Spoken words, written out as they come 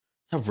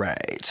All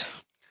right.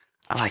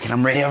 I like it.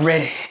 I'm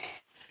ready.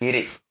 Get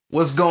it.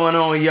 What's going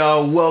on,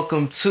 y'all?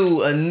 Welcome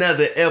to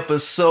another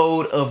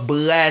episode of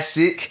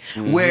Blassic,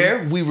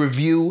 where we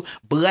review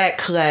black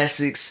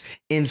classics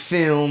in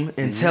film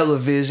and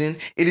television.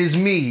 It is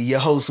me, your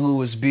host,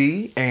 Louis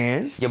B.,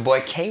 and... your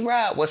boy,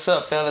 K-Rod. What's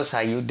up, fellas? How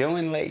you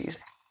doing, ladies?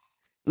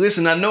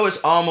 Listen, I know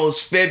it's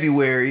almost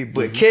February,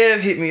 but Kev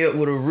hit me up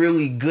with a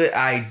really good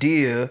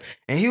idea,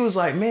 and he was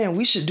like, man,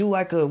 we should do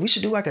like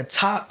a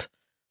top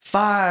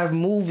 5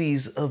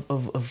 movies of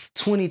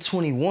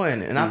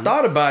 2021. And I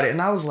thought about it and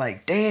I was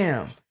like,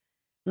 damn,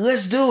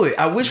 let's do it.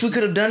 I wish we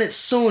could have done it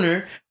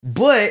sooner,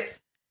 but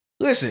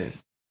listen,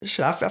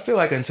 shit, I feel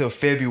like until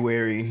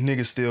February,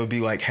 niggas still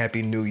be like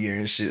Happy New Year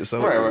and shit.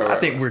 So I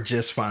think we're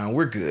just fine.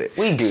 We're good.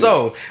 We good.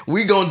 So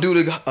we gonna do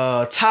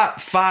the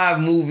top 5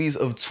 movies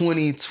of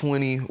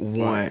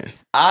 2021.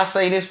 I'll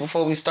say this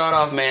before we start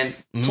off, man.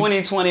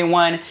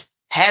 2021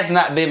 has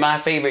not been my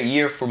favorite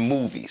year for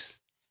movies.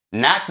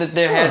 Not that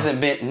there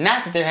hasn't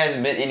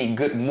been any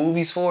good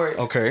movies for it.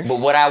 Okay. But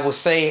what I will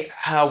say,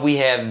 how we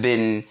have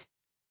been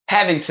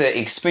having to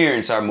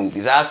experience our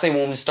movies. I'll say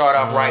when we start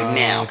off right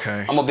now.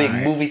 Okay. I'm a big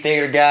movie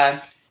theater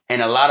guy,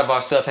 and a lot of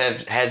our stuff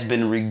has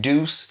been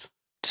reduced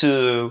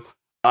to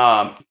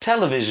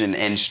television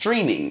and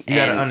streaming. You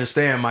gotta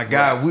understand, my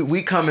guy.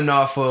 We coming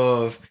off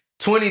of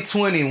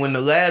 2020 when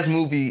the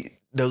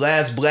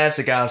last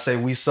Blassic I'll say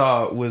we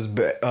saw was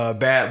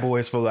Bad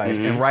Boys for Life,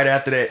 and right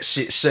after that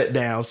shit shut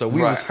down, so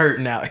we was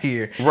hurting out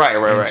here. Right.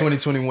 In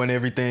 2021,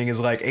 everything is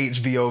like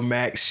HBO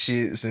Max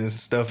shits and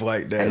stuff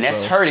like that, and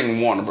that's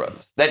hurting Warner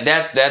Brothers.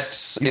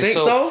 That's you think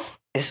so?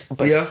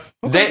 Yeah.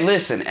 Okay.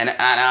 Listen, and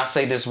I'll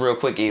say this real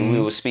quick, and we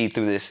will speed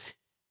through this.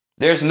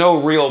 There's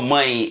no real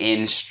money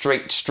in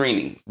straight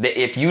streaming.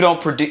 If you don't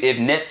produce, if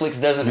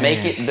Netflix doesn't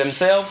make it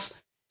themselves.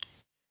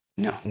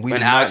 No, we'll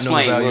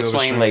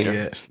explain later.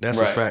 Yet. That's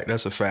a fact.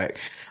 That's a fact.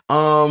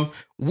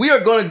 We are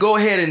going to go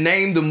ahead and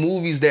name the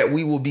movies that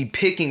we will be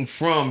picking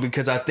from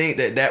because I think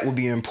that will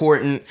be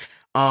important.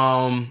 So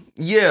I'm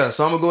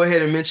gonna go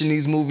ahead and mention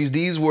these movies.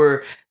 These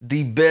were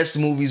the best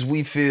movies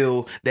we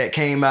feel that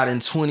came out in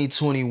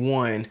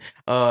 2021.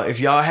 If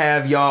y'all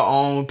have y'all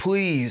own,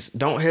 please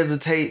don't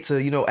hesitate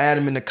to add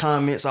them in the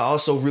comments. I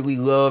also really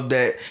love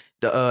that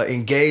the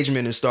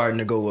engagement is starting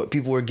to go up.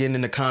 People are getting in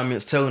the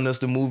comments telling us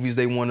the movies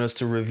they want us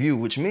to review,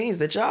 which means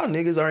that y'all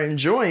niggas are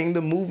enjoying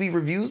the movie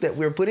reviews that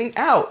we're putting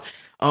out.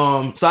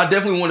 So I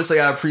definitely want to say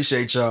I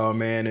appreciate y'all,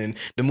 man. And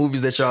the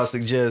movies that y'all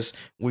suggest,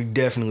 we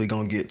definitely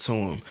gonna get to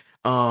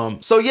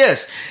them. So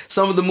yes,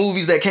 some of the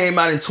movies that came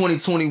out in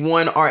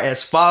 2021 are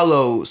as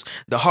follows: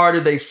 The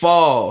Harder They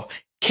Fall,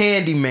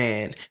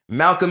 Candyman,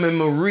 Malcolm and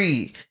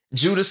Marie,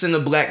 Judas and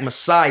the Black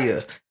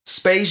Messiah,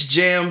 Space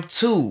Jam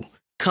 2,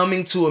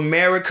 Coming to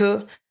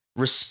America,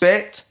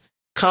 Respect,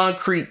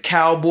 Concrete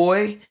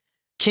Cowboy,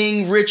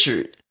 King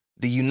Richard,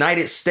 The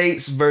United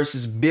States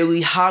versus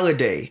Billie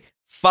Holiday,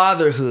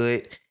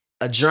 Fatherhood,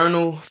 A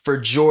Journal for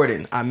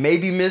Jordan. I may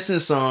be missing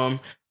some,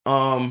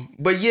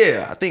 but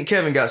yeah, I think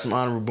Kevin got some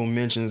honorable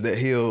mentions that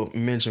he'll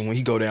mention when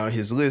he go down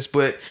his list.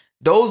 But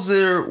those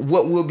are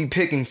what we'll be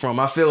picking from.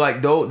 I feel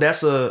like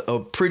that's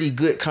a pretty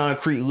good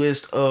concrete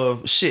list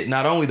of shit.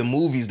 Not only the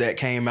movies that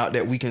came out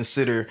that we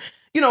consider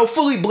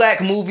fully black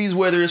movies,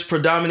 whether it's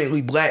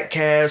predominantly black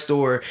cast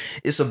or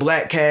it's a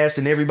black cast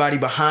and everybody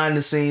behind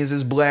the scenes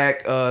is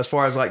black, as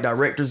far as like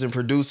directors and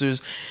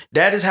producers.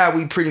 That is how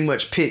we pretty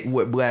much pick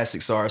what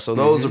Blassics are. So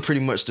those are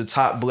pretty much the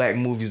top black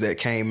movies that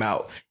came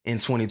out in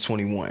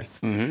 2021.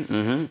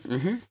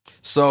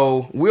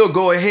 So we'll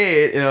go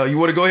ahead. You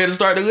want to go ahead and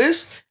start the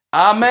list?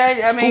 Man,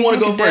 I mean, who want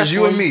to go first?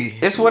 You and me?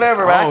 It's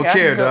whatever. I don't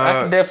care, dog.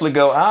 I can definitely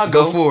go. I'll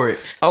go for it.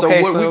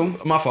 Okay,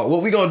 my fault.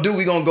 What we gonna do?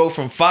 We gonna go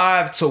from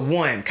 5 to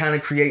 1, kind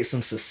of create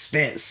some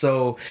suspense.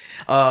 So,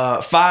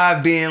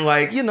 5 being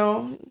like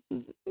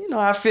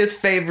our 5th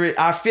favorite,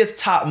 our 5th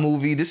top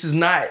movie. This is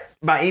not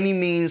by any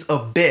means a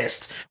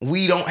best.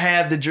 We don't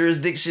have the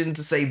jurisdiction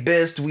to say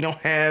best. We don't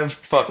have.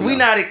 We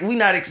not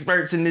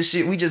experts in this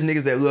shit. We just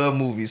niggas that love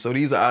movies. So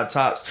these are our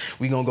tops.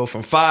 We gonna go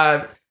from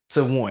 5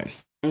 to 1.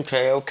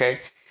 Okay.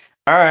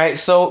 All right,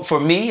 so for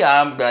me,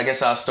 I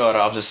guess I'll start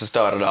off just to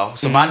start it off.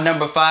 So my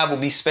number 5 will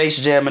be Space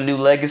Jam: A New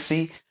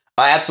Legacy.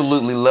 I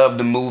absolutely loved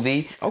the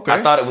movie. Okay.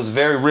 I thought it was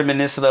very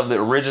reminiscent of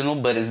the original,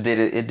 but it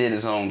did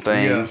its own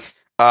thing. Yeah.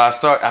 I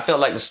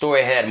felt like the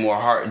story had more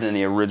heart than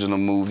the original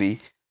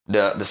movie.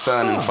 The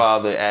son and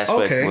father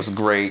aspect was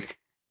great,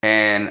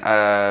 and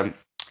I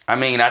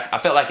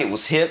felt like it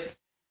was hip,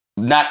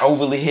 not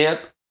overly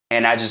hip.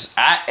 And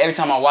every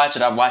time I watch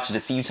it, I've watched it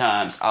a few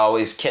times. I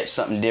always catch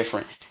something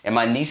different. And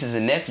my nieces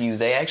and nephews,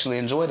 they actually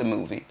enjoy the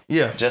movie.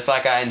 Yeah. Just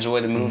like I enjoy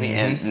the movie,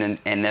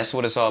 and that's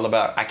what it's all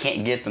about. I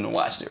can't get them to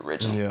watch the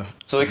original. Yeah.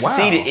 So it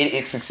succeeded.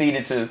 It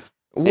succeeded to.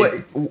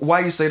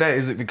 Why you say that?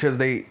 Is it because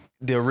the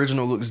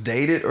original looks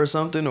dated or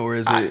something, or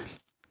is it?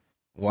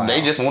 Wow.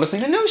 They just want to see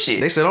the new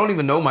shit. They said I don't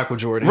even know Michael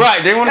Jordan.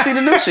 Right. They want to see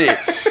the new shit.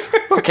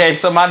 Okay,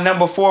 so my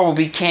number 4 will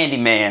be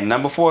Candyman.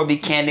 Number 4 will be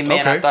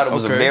Candyman. I thought it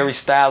was a very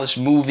stylish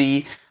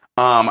movie.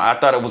 I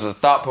thought it was a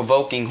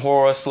thought-provoking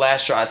horror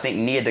slasher. I think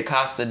Nia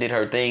DaCosta did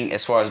her thing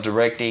as far as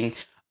directing.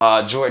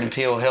 Jordan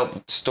Peele helped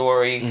with the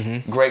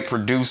story. Great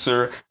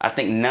producer. I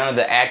think none of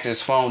the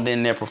actors phoned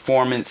in their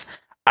performance.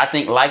 I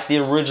think, like the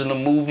original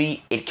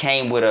movie, it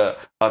came with a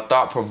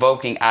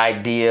thought-provoking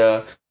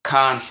idea,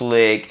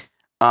 conflict,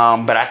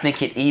 but I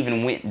think it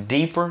even went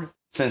deeper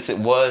since it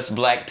was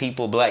black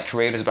people, black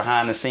creators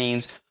behind the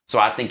scenes. So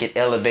I think it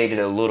elevated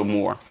a little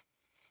more.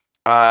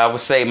 I would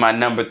say my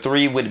number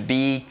 3 would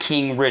be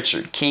King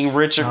Richard. King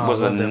Richard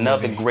was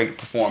another great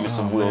performance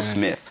of Will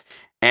Smith.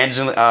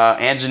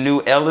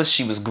 Angelou Ellis,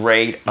 she was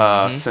great.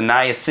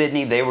 Sanaya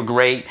Sidney, they were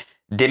great.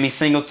 Demi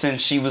Singleton,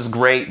 she was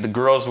great. The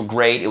girls were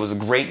great. It was a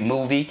great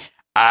movie.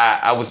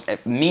 I was,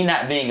 me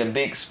not being a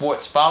big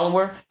sports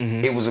follower,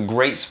 it was a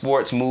great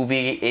sports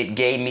movie. It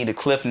gave me the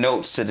cliff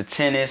notes to the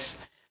tennis,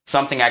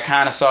 something I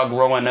kind of saw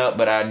growing up,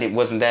 but I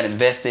wasn't that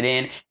invested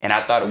in. And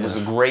I thought it was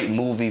a great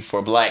movie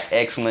for black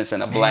excellence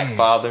and a black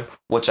father,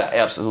 which I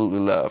absolutely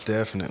loved.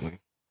 Definitely.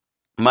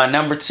 My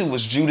number 2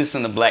 was Judas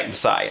and the Black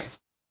Messiah.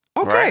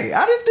 Okay, right?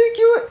 I didn't think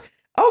you would.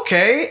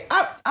 Okay,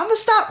 I'm gonna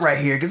stop right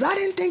here because I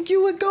didn't think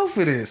you would go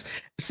for this.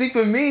 See,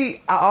 for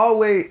me, I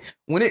always,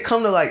 when it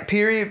come to like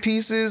period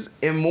pieces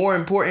and more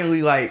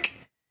importantly, like,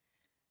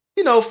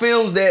 you know,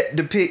 films that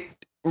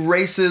depict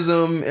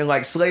racism and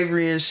like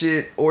slavery and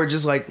shit, or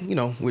just like, you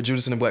know, with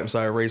Judas and the Black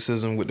Messiah,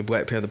 racism with the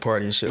Black Panther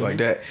Party and shit like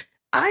that.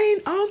 I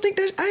ain't know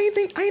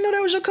that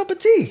was your cup of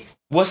tea.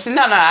 Well, see,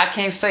 no, I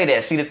can't say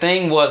that. See, the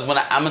thing was, I'm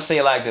gonna say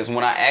it like this: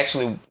 when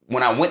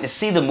I went to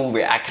see the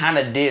movie, I kind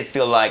of did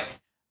feel like,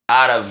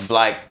 out of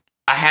like,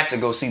 I have to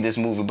go see this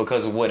movie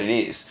because of what it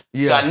is.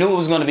 Yeah. So I knew it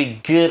was going to be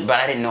good,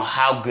 but I didn't know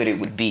how good it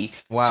would be.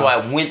 Wow. So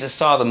I went to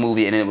saw the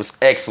movie and it was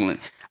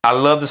excellent. I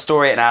love the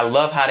story and I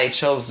love how they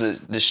chose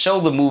to show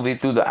the movie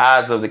through the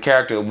eyes of the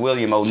character of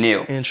William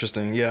O'Neill.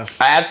 Interesting, yeah.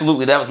 That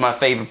was my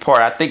favorite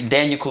part. I think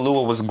Daniel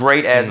Kaluuya was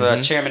great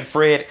as Chairman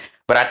Fred,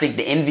 but I think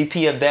the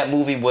MVP of that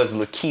movie was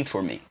Lakeith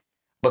for me.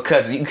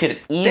 Because you could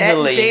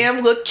easily... That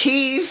damn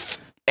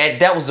Lakeith! And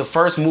that was the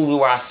first movie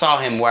where I saw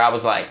him where I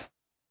was like,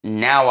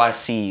 now I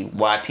see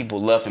why people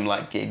love him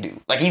like they do.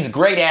 Like, he's a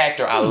great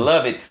actor. I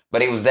love it.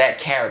 But it was that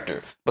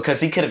character. Because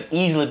he could have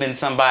easily been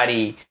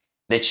somebody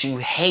that you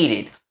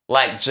hated.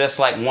 Just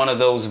like one of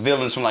those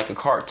villains from like a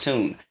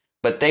cartoon.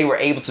 But they were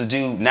able to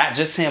do, not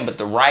just him, but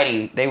the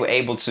writing, they were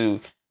able to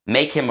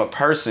make him a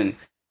person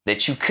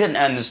that you couldn't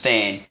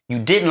understand. You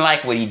didn't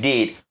like what he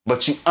did,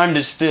 but you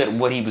understood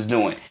what he was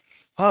doing.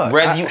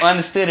 Whether you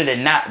understood it or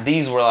not,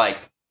 these were like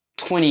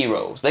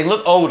 20-year-olds. They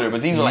look older,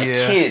 but these were like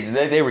kids.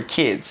 They were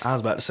kids. I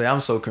was about to say,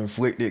 I'm so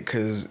conflicted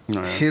because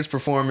his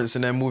performance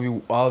in that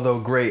movie, although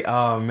great,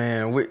 oh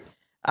man,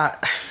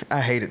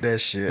 I hated that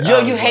shit.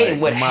 Yo, you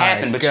hated what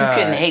happened, but you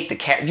couldn't hate the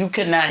character. You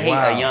could not hate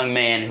a young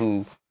man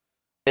who,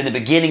 in the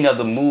beginning of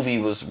the movie,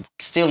 was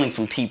stealing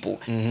from people.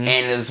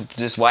 And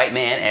this white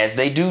man, as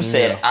they do,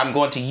 said, I'm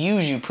going to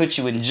use you, put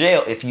you in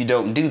jail if you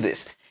don't do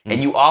this.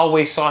 And you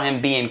always saw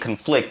him being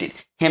conflicted.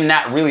 Him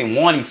not really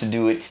wanting to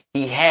do it.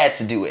 He had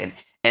to do it.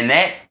 And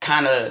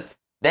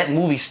that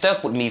movie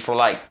stuck with me for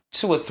like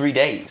 2 or 3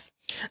 days.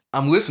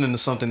 I'm listening to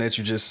something that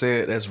you just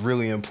said that's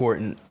really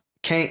important.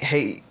 Can't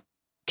hate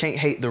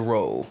the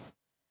role.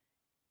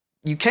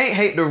 You can't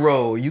hate the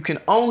role. You can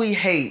only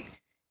hate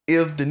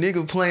if the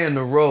nigga playing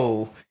the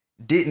role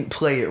didn't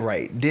play it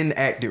right, didn't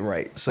act it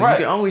right. So you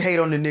can only hate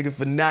on the nigga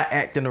for not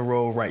acting the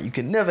role right. You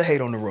can never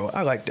hate on the role.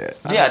 I like that.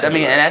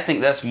 And I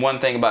think that's one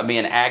thing about being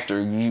an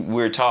actor.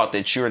 We're taught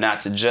that you're not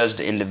to judge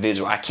the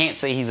individual. I can't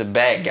say he's a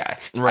bad guy.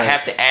 Right. I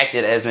have to act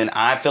it as in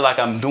I feel like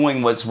I'm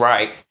doing what's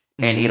right,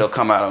 and it'll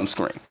come out on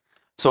screen.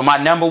 So my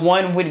number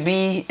 1 would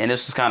be, and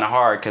this was kind of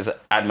hard because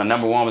my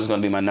number 1 was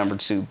going to be my number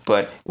 2.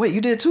 But wait,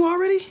 you did 2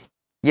 already?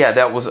 Yeah,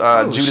 that was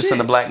Judas and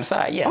the Black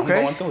Messiah. Yeah, okay.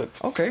 I'm going through it.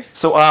 Okay.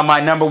 So my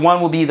number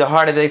 1 will be The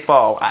Harder They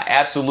Fall. I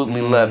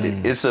absolutely loved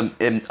it. It's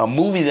a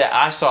movie that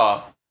I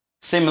saw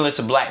similar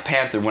to Black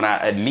Panther. When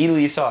I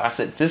immediately saw it, I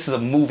said, this is a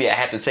movie I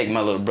have to take my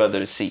little brother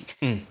to see.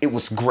 It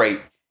was great.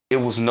 It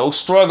was no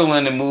struggle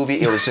in the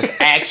movie. It was just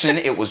action.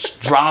 It was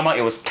drama.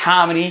 It was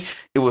comedy.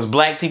 It was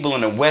black people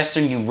in the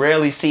Western. You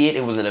rarely see it.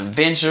 It was an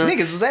adventure.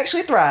 Niggas was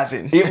actually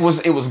thriving. It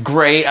was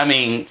great. I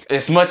mean,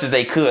 as much as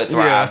they could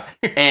thrive.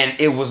 Yeah.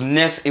 And it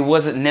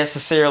wasn't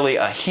necessarily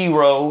a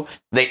hero.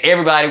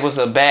 Everybody was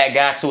a bad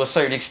guy to a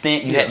certain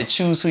extent. You had to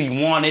choose who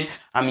you wanted.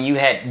 I mean, you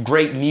had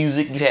great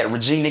music. You had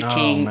Regina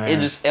King,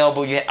 Idris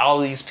Elba. You had all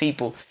these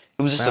people.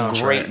 It was just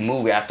a great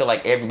movie. I feel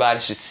like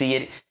everybody should see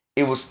it.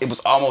 It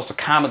was almost a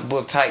comic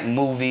book type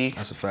movie.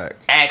 That's a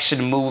fact.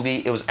 Action movie.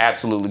 It was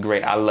absolutely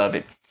great. I love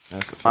it.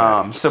 That's a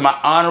fact. So my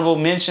honorable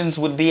mentions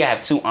would be, I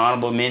have 2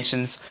 honorable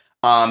mentions.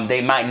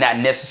 They might not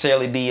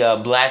necessarily be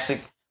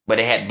classic, but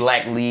they had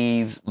black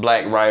leads,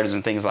 black writers,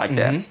 and things like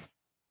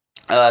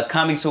that.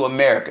 Coming to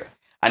America.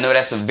 I know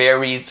that's a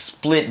very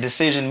split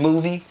decision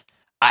movie.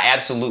 I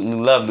absolutely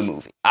love the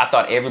movie. I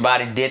thought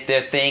everybody did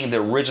their thing.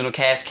 The original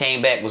cast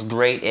came back, was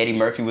great. Eddie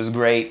Murphy was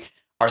great.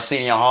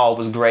 Arsenio Hall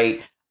was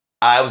great.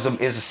 It was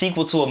a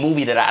sequel to a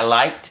movie that I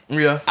liked.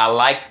 Yeah. I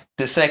liked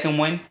the second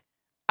one.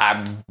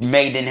 I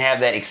didn't have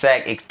that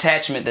exact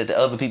attachment that the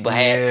other people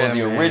had for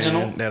the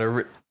original.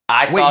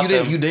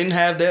 You didn't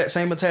have that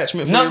same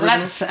attachment for the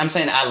original? I'm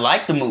saying I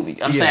like the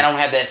movie. I'm saying I don't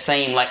have that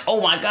same like,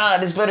 oh my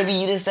God, this better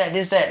be this, that.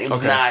 It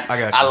was not.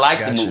 I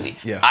liked the movie.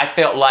 Yeah. I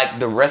felt like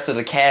the rest of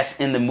the cast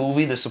in the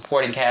movie, the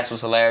supporting cast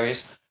was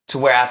hilarious, to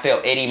where I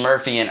felt Eddie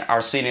Murphy and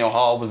Arsenio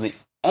Hall was the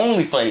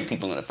only funny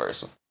people in the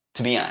first one,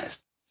 to be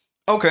honest.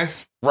 Okay.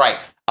 Right.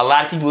 A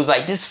lot of people was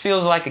like, this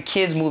feels like a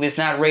kid's movie. It's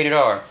not rated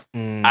R.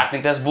 I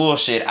think that's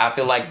bullshit. I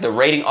feel like the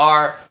rating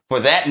R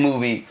for that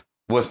movie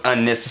was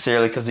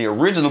unnecessarily because the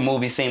original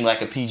movie seemed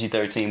like a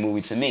PG-13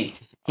 movie to me.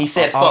 He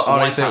said fuck one time.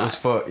 All they said was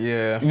fuck,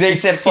 yeah. They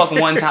said fuck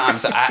one time.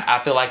 So I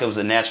feel like it was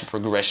a natural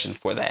progression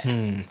for that.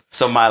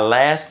 So my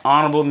last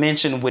honorable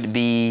mention would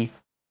be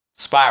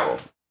Spiral.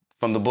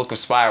 From the Book of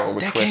Spiral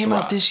with Chris Rock. That came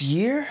out this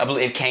year? I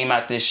believe it came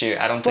out this year.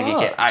 I don't think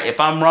it came. If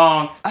I'm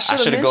wrong, I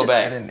should go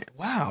back.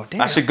 Wow,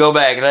 damn. I should go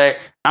back. Like,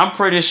 I'm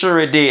pretty sure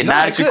it did.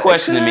 Now that you're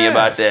questioning me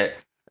about that.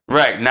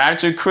 Right. Now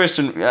that you're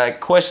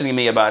questioning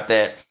me about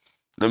that,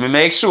 let me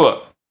make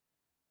sure.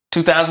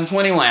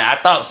 2021. I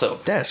thought so.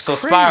 That's so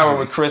crazy. Spiral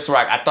with Chris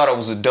Rock. I thought it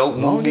was a dope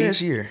movie. Long ass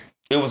year.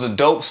 It was a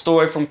dope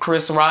story from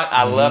Chris Rock.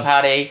 I love how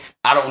I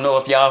don't know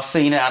if y'all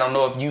seen it. I don't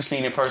know if you've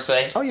seen it per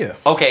se. Oh, yeah.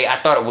 Okay, I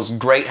thought it was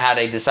great how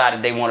they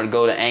decided they wanted to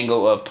go the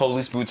angle of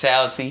police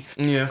brutality.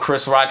 Yeah.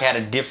 Chris Rock had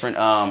a different,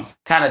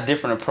 kind of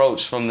different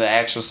approach from the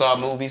actual Saw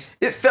movies.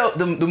 It felt,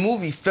 the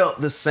movie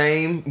felt the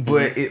same,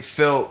 but it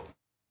felt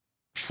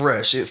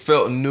fresh. It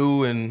felt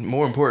new, and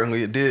more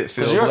importantly, it did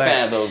feel black. You're a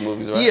fan of those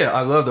movies, right? Yeah,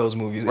 I love those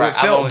movies. Right. It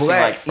felt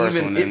black.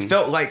 It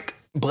felt like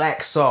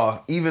Black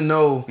Saw, even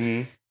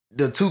though...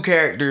 The two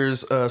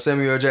characters,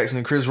 Samuel L. Jackson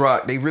and Chris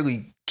Rock, they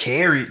really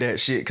carried that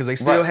shit because they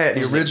still had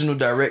the original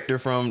director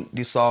from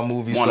the Saw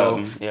movie. One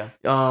of them,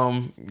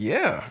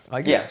 yeah.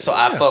 So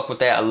I fuck with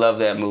that. I love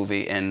that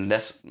movie, and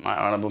that's my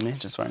honorable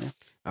mentions right now.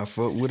 I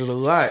fuck with it a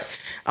lot.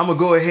 I'm gonna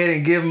go ahead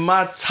and give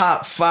my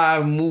top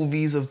 5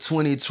 movies of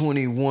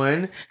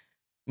 2021.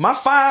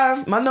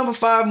 My number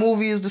 5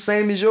 movie is the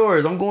same as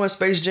yours. I'm going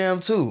Space Jam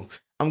 2.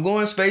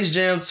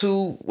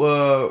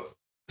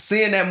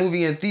 Seeing that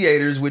movie in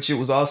theaters, which it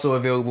was also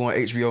available on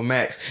HBO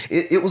Max,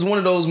 it was one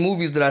of those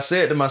movies that I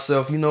said to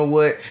myself, you know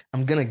what?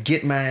 I'm going to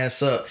get my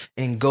ass up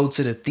and go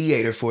to the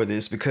theater for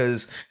this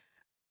because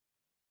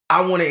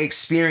I want to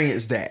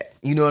experience that.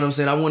 You know what I'm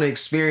saying? I want to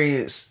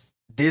experience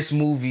this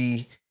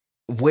movie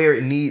where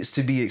it needs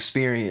to be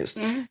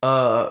experienced.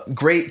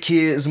 Great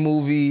kids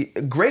movie.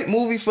 Great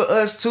movie for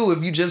us too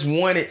if you just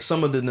wanted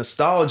some of the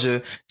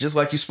nostalgia, just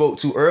like you spoke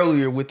to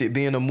earlier with it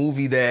being a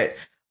movie that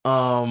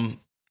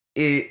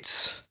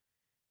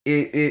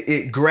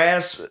it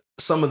grasped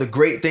some of the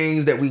great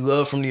things that we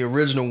love from the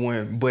original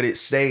one, but it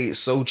stayed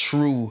so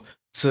true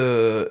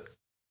to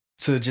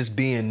just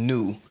being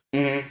new,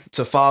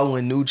 to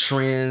following new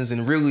trends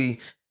and really,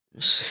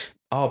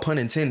 all pun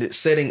intended,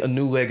 setting a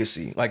new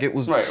legacy. Like it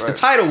was, the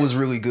title was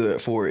really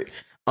good for it.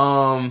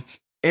 And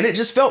it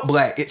just felt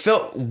black. It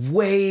felt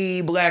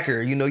way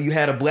blacker. You know, you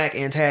had a black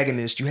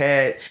antagonist. You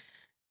had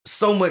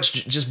so much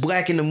just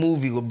black in the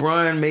movie.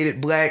 LeBron made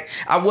it black.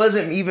 I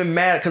wasn't even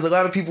mad because a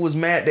lot of people was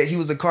mad that he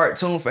was a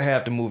cartoon for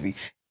half the movie.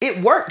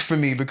 It worked for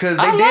me because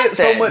they did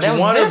so much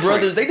Warner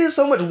Brothers. They did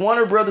so much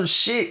Warner Brothers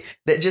shit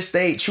that just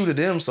stayed true to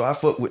them. So I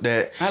fuck with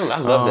that. I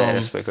love that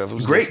aspect of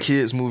it. Great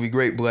kids movie,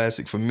 great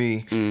classic for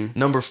me.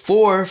 Number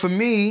 4 for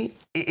me,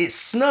 it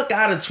snuck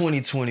out of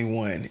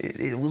 2021.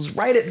 It was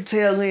right at the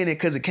tail end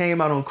because it came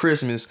out on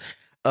Christmas.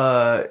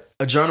 A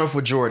Journal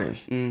for Jordan.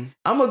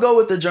 I'm gonna go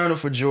with The Journal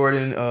for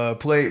Jordan,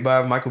 played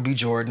by Michael B.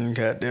 Jordan.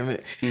 God damn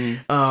it.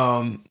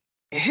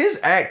 His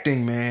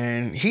acting,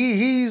 man.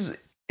 He's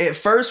at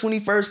first when he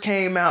first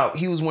came out,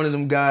 he was one of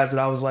them guys that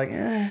I was like,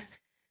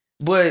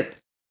 But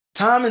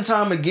time and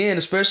time again,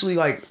 especially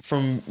like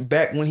from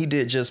back when he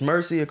did Just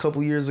Mercy a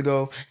couple years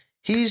ago,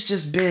 he's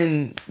just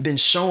been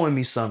showing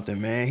me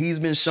something, man. He's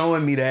been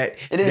showing me that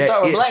it didn't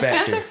start with Black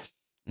factor. Panther?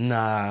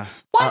 Nah.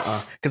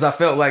 What? Because I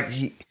felt like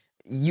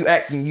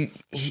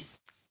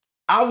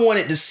I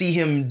wanted to see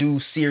him do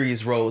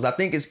serious roles. I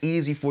think it's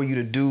easy for you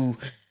to do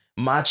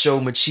macho,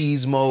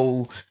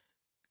 machismo,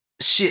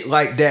 shit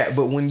like that.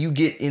 But when you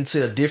get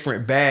into a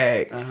different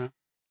bag,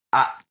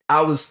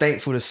 I was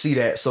thankful to see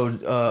that. So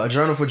A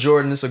Journal for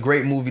Jordan is a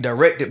great movie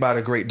directed by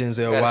the great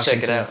Denzel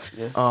Washington, check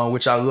it out.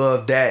 Which I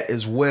love that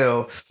as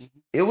well.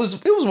 It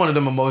was one of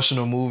them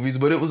emotional movies,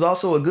 but it was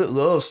also a good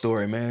love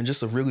story, man.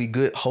 Just a really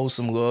good,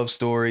 wholesome love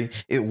story.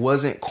 It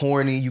wasn't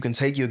corny. You can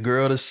take your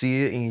girl to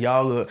see it and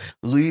y'all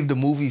leave the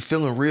movie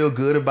feeling real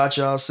good about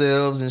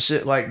yourselves and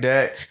shit like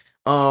that.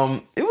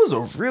 It was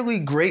a really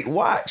great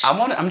watch.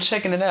 I'm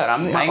checking it out.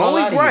 My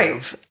only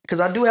gripe, because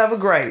I do have a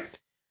gripe.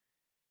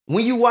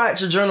 When you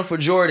watch A Journal for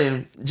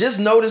Jordan, just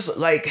notice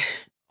like,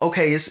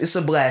 okay, it's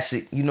a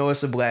classic. You know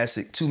it's a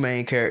classic. 2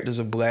 main characters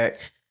are black.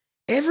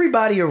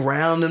 Everybody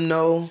around them,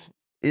 though,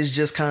 is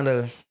just kind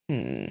of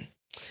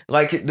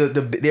like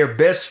their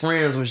best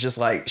friends was just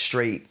like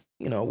straight,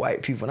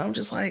 white people. And I'm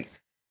just like,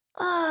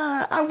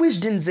 I wish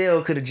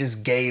Denzel could have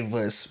just gave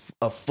us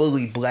a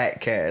fully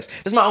black cast.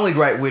 That's my only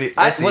gripe with it.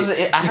 I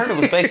heard it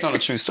was based on a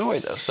true story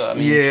though. So I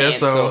mean, yeah,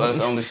 so there's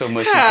only so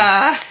much.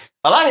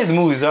 A lot of these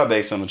movies are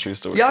based on a true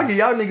story. Y'all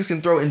niggas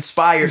can throw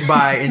inspired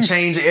by and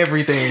change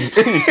everything.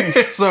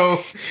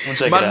 So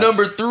my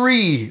number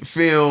 3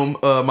 film,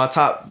 my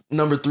top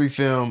number 3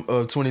 film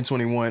of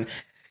 2021.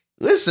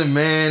 Listen,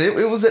 man,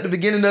 it was at the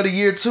beginning of the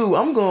year too.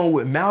 I'm going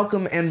with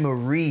Malcolm and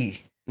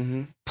Marie,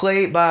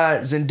 played by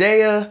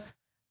Zendaya,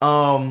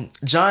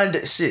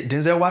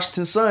 Denzel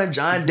Washington's son,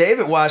 John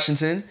David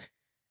Washington.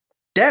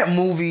 That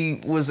movie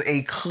was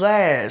a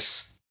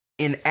class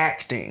in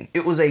acting.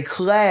 It was a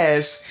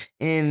class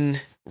in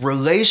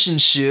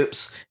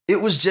relationships.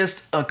 It was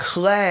just a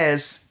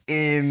class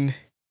in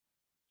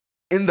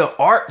the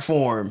art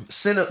form,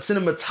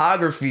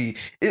 cinematography.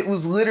 It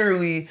was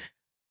literally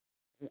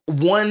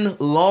one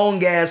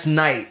long ass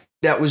night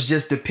that was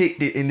just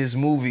depicted in this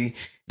movie.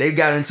 They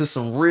got into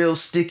some real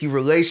sticky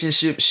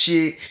relationship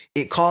shit.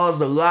 It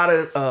caused a lot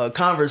of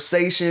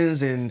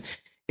conversations and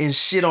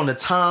shit on the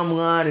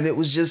timeline. And it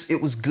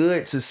was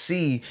good to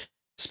see.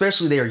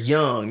 Especially they're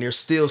young. They're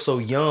still so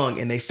young,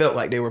 and they felt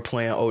like they were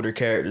playing older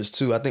characters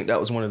too. I think that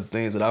was one of the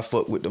things that I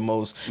fucked with the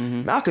most.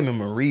 Malcolm and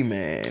Marie,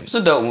 man. It's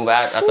a dope movie.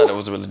 I thought that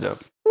was really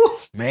dope.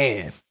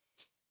 Man,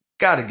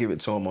 gotta give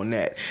it to him on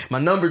that. My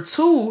number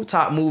 2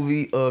 top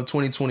movie of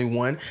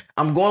 2021.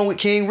 I'm going with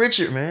King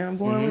Richard, man. I'm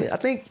going with. I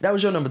think that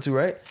was your number 2,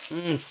 right?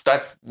 No, something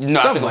I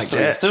think it was 3.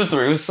 It was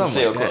 3. It was something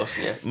still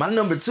close. Yeah. My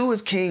number 2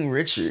 is King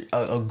Richard.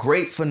 A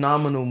great,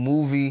 phenomenal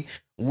movie.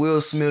 Will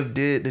Smith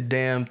did the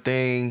damn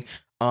thing.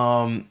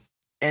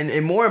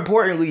 And more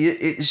importantly,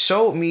 it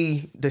showed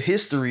me the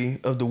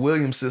history of the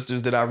Williams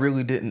sisters that I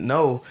really didn't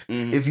know.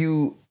 If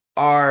you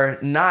are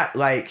not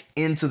like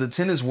into the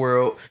tennis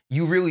world,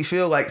 you really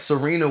feel like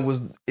Serena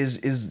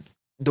is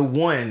the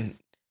one.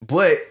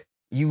 But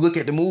you look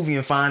at the movie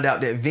and find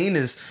out that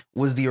Venus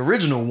was the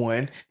original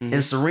one,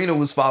 and Serena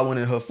was following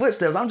in her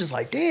footsteps. I'm just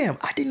like, damn,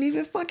 I didn't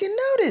even fucking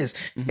know this.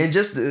 And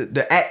just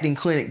the acting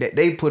clinic that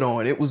they put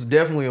on, it was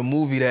definitely a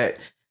movie that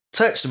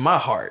touched my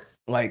heart.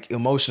 Like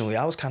emotionally,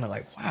 I was kind of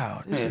like,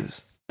 wow, this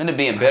is. And it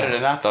being better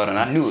than I thought, and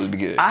I knew it would be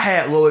good. I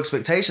had low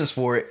expectations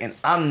for it, and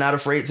I'm not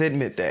afraid to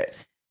admit that.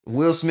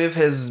 Will Smith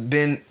has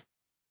been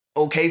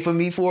okay for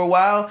me for a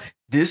while.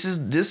 This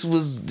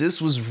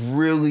was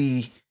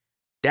really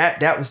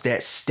that was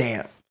that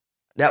stamp.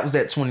 That was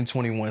that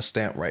 2021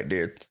 stamp right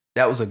there.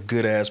 That was a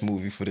good ass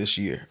movie for this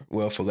year.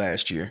 Well, for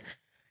last year.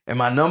 And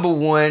my number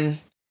 1,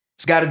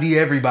 it's got to be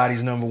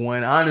everybody's number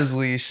 1.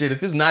 Honestly, shit,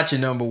 if it's not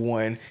your number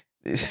 1.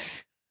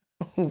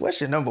 What's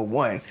your number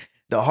 1?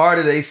 The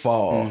Harder They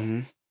Fall.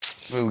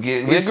 We agree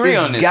on this.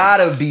 It's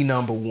gotta be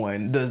number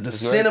 1. The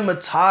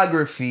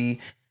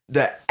cinematography,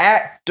 the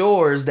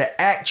actors,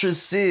 the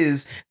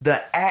actresses,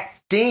 the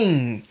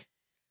acting,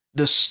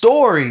 the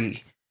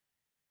story.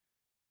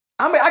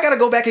 I mean, I gotta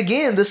go back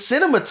again. The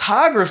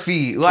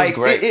cinematography, like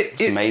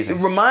it amazing.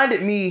 It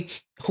reminded me.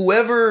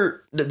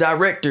 Whoever the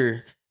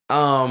director,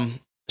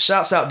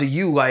 shouts out to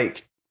you.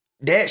 Like,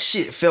 that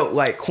shit felt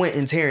like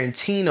Quentin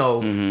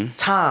Tarantino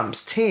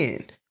times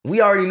 10. We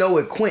already know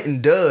what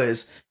Quentin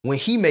does when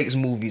he makes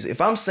movies.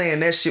 If I'm saying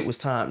that shit was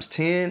times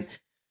 10,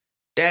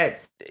 that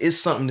is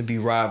something to be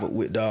rivaled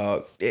with,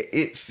 dog.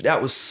 That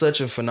was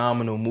such a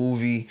phenomenal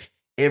movie.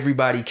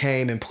 Everybody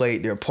came and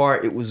played their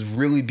part. It was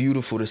really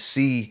beautiful to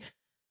see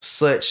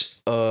such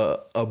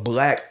a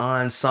black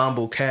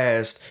ensemble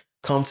cast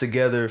come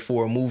together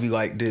for a movie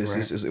like this.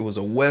 Right. It was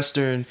a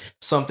Western,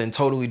 something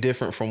totally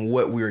different from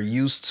what we're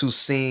used to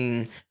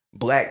seeing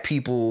black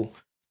people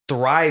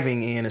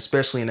thriving in,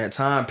 especially in that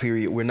time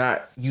period. We're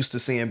not used to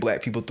seeing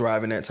black people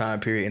thrive in that time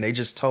period, and they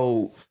just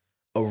told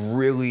a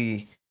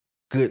really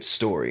good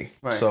story.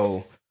 Right.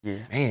 So, yeah,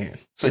 man.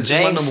 So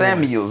James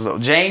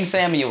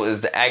Samuel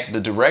is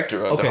the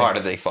director of The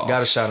Harder They Fall.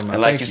 Gotta shout him out.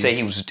 And like you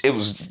say,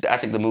 I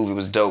think the movie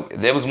was dope.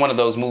 There was one of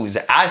those movies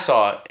that I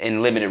saw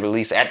in limited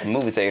release at the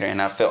movie theater,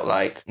 and I felt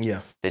like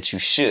that you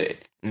should.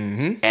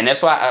 And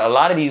that's why a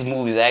lot of these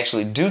movies,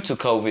 actually, due to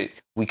COVID,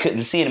 we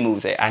couldn't see in the movie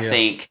theater. I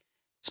think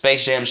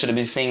Space Jam should have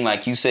been seen,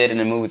 like you said, in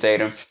the movie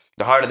theater.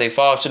 The Harder They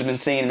Fall should have been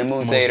seen in the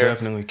movie theater.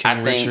 Definitely.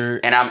 King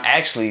Richard. And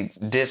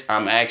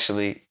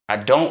I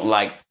don't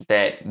like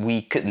that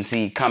we couldn't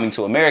see Coming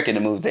to America in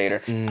the movie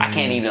theater. I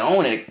can't even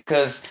own it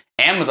because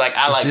Amazon's like,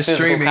 I like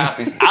physical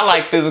copies. I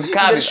like physical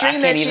copies.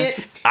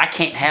 I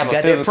can't have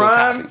a physical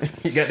copy.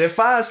 You got that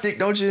Fire Stick,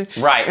 don't you?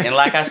 Right. And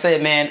like I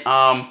said, man,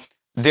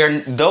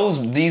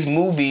 these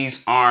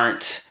movies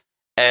aren't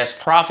as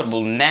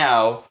profitable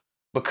now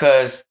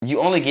because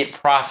you only get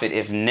profit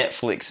if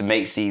Netflix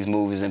makes these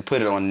movies and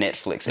put it on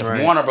Netflix.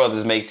 If Warner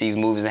Brothers makes these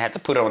movies and have to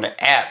put it on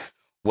the app,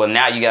 well,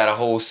 now you got a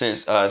whole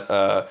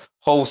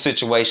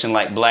situation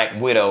like Black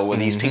Widow where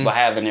these people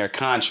have in their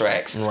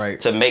contracts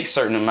to make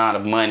certain amount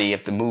of money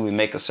if the movie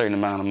make a certain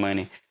amount of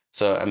money.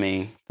 So, I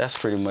mean, that's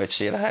pretty much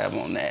it I have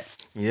on that.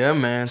 Yeah,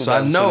 man. So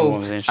I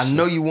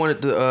know you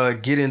wanted to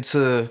get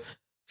into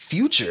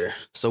future.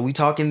 So we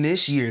talking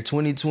this year,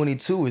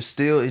 2022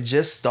 it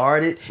just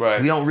started.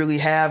 Right. We don't really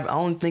have, I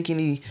don't think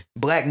any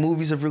black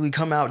movies have really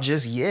come out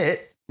just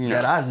yet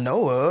that I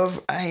know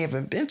of. I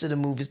haven't been to the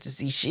movies to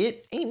see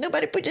shit. Ain't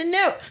nobody putting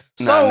out.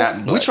 So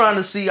we're trying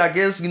to see, I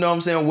guess, you know what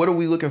I'm saying, what are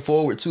we looking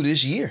forward to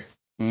this year?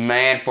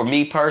 Man, for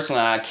me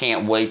personally, I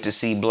can't wait to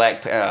see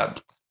Black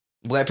Panther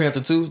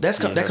 2.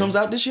 That comes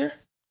out this year?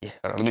 Yeah.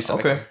 Let me stop.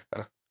 Okay.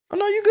 Oh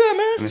no, you good,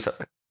 man. Let me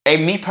stop. Hey,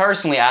 me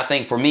personally, I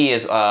think for me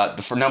is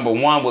for number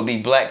one would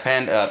be Black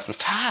Panther.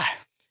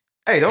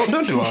 Hey,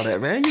 don't do all that,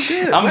 man. You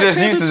good? I'm just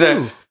used to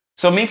that.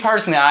 So me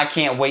personally, I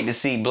can't wait to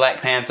see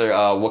Black Panther,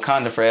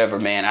 Wakanda Forever,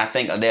 man. I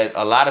think that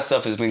a lot of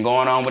stuff has been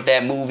going on with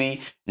that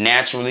movie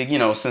naturally, you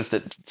know, since the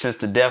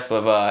death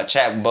of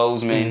Chadwick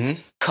Boseman,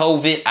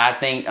 COVID. I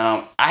think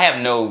I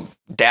have no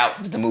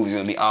doubt that the movie's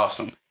gonna be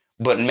awesome.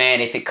 But man,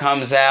 if it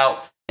comes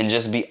out and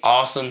just be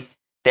awesome,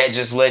 that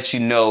just lets you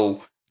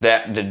know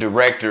that the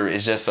director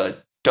is just a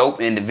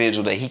dope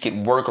individual, that he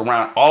could work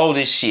around all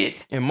this shit.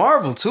 And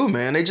Marvel too,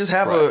 man. They just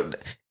have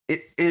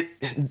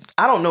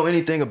I don't know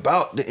anything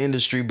about the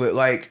industry, but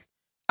like,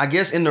 I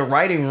guess in the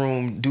writing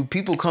room, do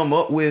people come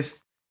up with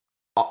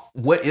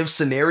what if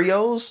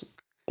scenarios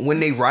when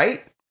they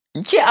write?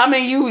 Yeah, I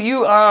mean,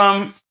 you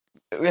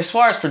as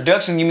far as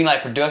production, you mean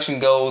like production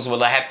goes,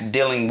 well, I have to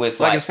dealing with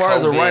like as far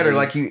as a writer,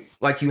 like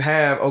you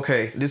have,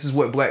 okay, this is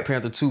what Black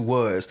Panther 2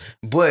 was,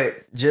 but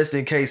just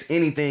in case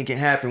anything can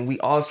happen, we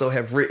also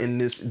have written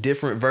this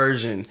different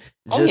version.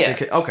 Just in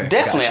case. Okay,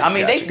 definitely. I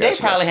mean, they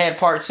probably had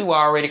part 2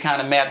 already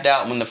kind of mapped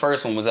out when the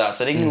first one was out,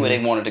 so they knew where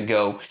they wanted to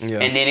go. Yeah.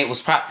 And then it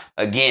was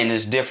again,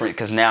 it's different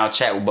because now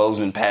Chadwick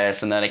Boseman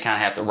passed, and now they kind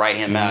of have to write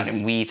him out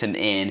and weave him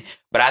in.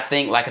 But I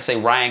think, like I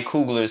say, Ryan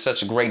Coogler is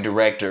such a great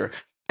director,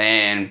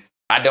 and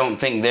I don't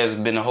think there's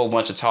been a whole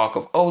bunch of talk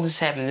of, oh, this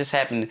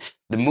happened.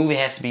 The movie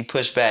has to be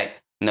pushed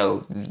back.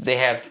 No, they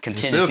have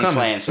contingency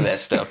plans for that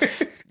stuff.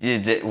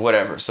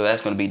 Whatever. So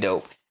that's going to be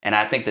dope. And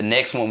I think the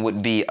next one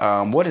would be,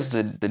 what is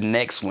the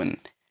next one?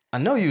 I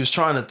know you was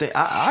trying to think.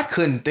 I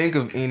couldn't think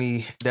of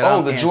any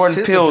that the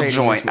Jordan Peele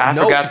joint. I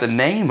forgot the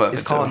name of it.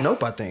 It's called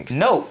Nope, I think.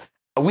 Nope.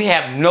 We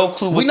have no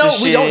clue what this shit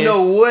is. We don't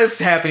know what's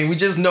happening. We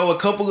just know a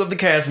couple of the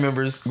cast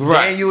members.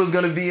 Right. Daniel is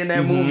going to be in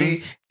that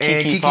movie,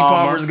 and Keke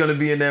Palmer is going to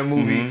be in that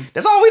movie.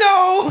 That's all we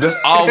know. That's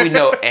all we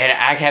know. And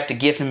I have to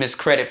give him his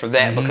credit for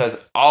that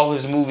because all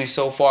his movies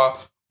so far,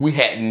 we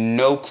had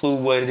no clue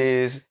what it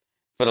is.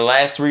 For the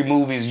last 3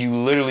 movies, you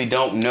literally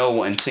don't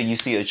know until you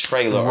see a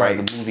trailer or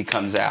the movie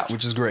comes out.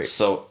 Which is great.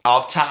 So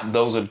off top,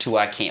 those are the 2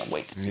 I can't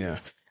wait to see. Yeah.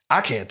 I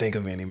can't think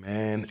of any,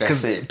 man,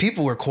 because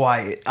people are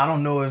quiet. I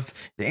don't know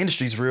if the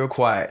industry's real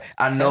quiet.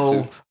 I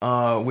know,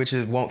 which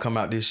won't come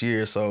out this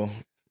year. So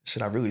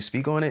should I really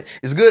speak on it?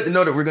 It's good to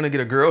know that we're gonna get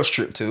a girls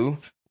trip too.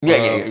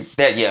 Yeah.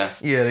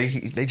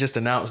 They just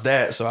announced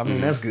that, so I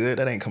mean that's good.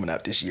 That ain't coming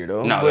out this year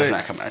though. No, that's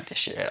not coming out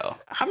this year at all.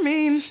 I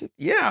mean,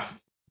 yeah.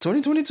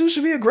 2022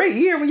 should be a great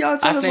year when y'all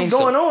tell us what's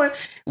going on.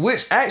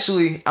 Which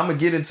actually, I'm gonna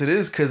get into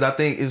this because I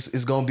think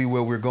is gonna be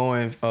where we're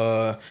going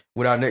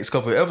with our next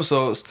couple of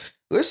episodes.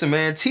 Listen,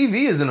 man,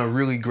 TV is in a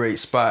really great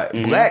spot.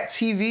 Black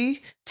TV,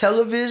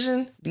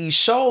 television, these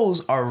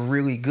shows are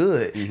really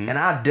good. And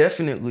I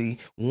definitely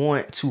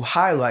want to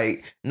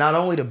highlight not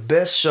only the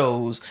best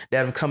shows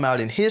that have come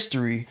out in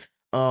history,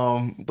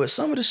 but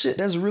some of the shit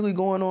that's really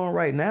going on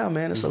right now,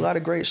 man. It's a lot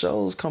of great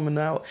shows coming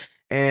out.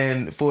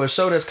 And for a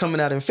show that's coming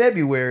out in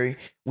February,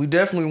 we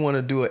definitely want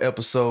to do an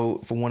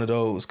episode for one of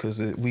those because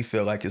we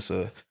feel like it's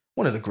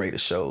one of the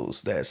greatest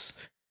shows that's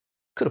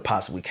could have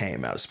possibly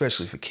came out,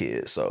 especially for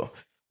kids. So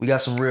we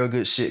got some real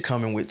good shit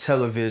coming with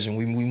television.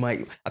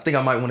 I think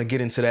I might want to get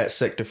into that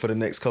sector for the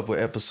next couple of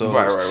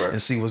episodes and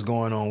see what's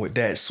going on with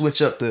that.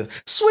 Switch up the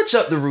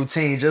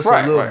routine just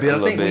a little bit.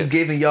 I think we've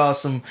given y'all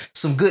some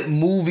good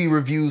movie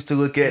reviews to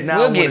look at.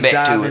 Now I want to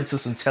dive into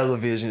some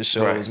television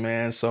shows,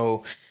 man.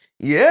 So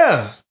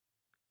yeah,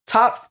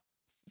 top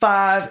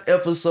 5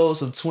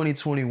 episodes of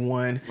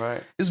 2021.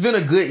 Right. It's been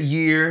a good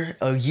year,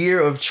 a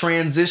year of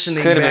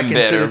transitioning back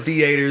into the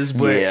theaters.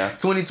 But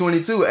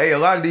 2022, hey, a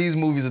lot of these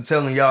movies are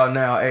telling y'all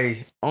now,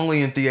 hey,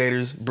 only in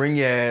theaters, bring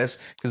your ass,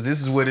 because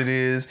this is what it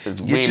is.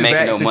 Get your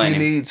backs if you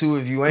need to.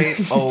 If you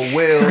ain't, oh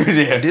well.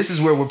 This is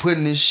where we're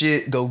putting this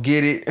shit. Go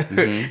get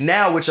it.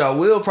 Now, what y'all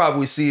will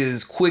probably see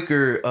is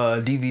quicker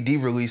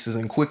DVD releases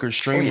and quicker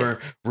streamer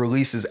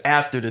releases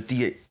after the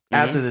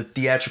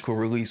theatrical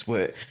release.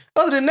 But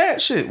other than that,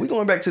 shit, we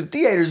going back to the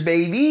theaters,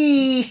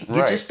 baby.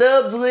 Get your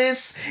stubs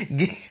list.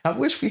 I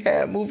wish we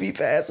had Movie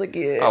Pass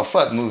again. Oh,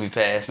 fuck Movie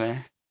Pass,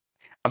 man.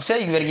 I'm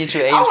telling you better get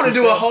your AMC. I want to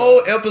do a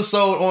whole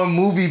episode on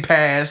Movie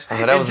Pass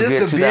and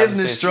just the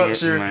business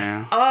structure.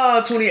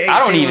 2018 I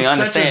don't even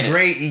was such a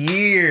great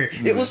year.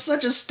 It was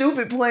such a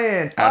stupid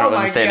plan. I don't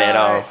understand that at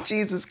all.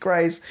 Jesus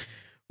Christ.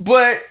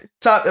 But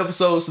top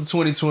episodes of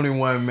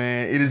 2021,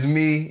 man. It is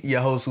me,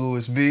 your host,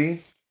 Louis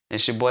B.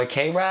 It's your boy,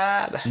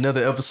 K-Rob.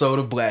 Another episode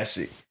of Blast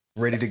It.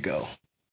 Ready to go.